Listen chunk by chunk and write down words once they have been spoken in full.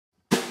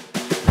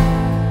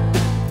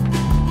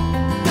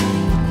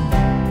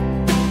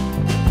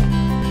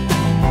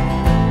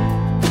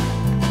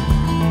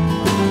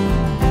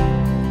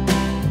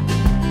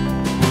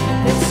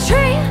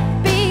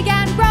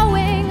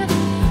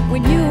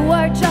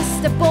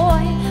just a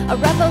boy, a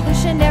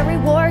Revolutionary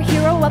War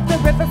hero up the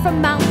river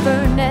from Mount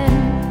Vernon.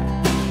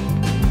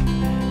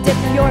 Dip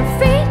your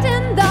feet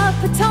in the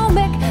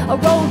Potomac, a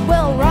road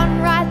will run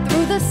right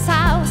through this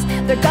house.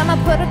 They're gonna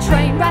put a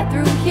train right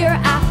through here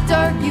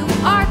after you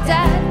are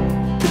dead.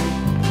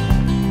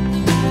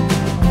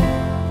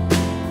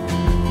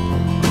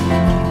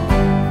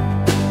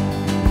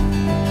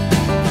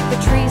 The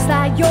trees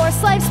that your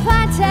slaves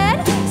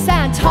planted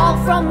stand tall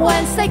from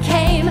whence they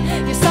came.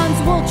 Your sons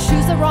will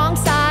choose the wrong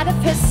side of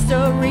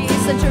history.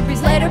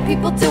 Centuries later,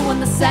 people doing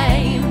the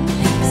same.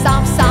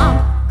 Stomp,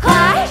 stomp,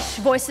 clash,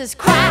 voices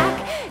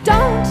crack.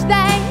 Don't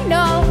they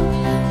know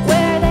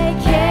where they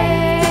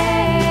came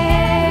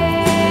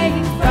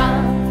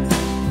from?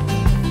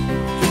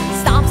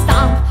 Stomp,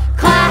 stomp,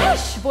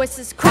 clash,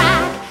 voices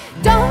crack.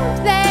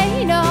 Don't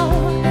they know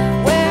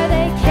where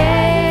they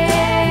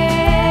came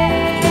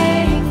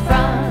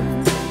from?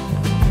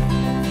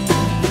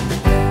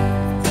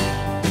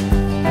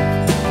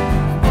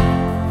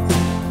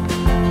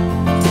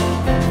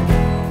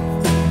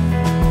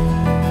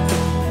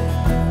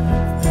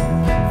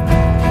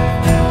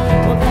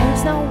 Well,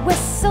 there's no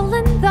whistle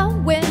in the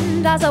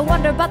wind as I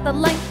wonder about the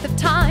length of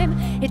time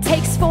it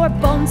takes for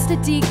bones to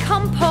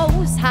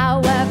decompose,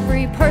 how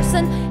every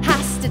person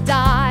has to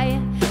die.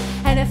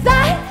 And if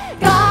that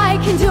guy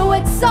can do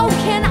it, so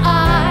can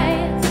I.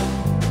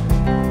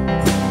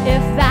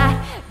 If that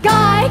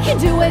guy can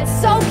do it,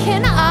 so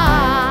can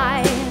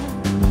I.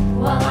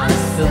 While I'm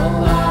still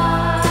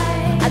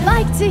alive, I'd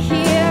like to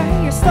hear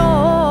your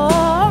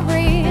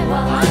story.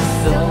 While I'm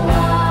still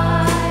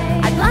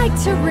alive, I'd like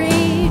to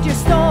read your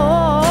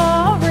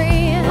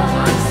story. While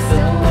I'm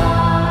still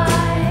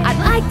alive, I'd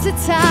like to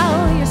tell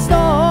your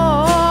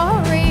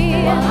story.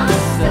 While I'm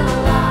still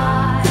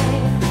alive.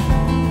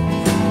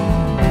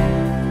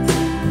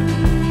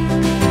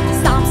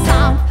 Stomp,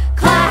 stomp,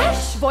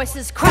 clash,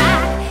 voices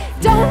crack.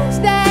 Don't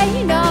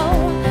they know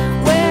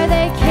where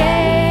they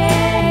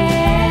came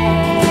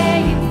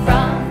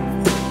from?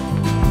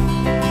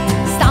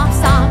 Stomp,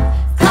 stomp,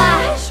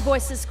 clash,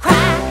 voices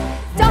crack.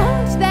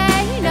 Don't they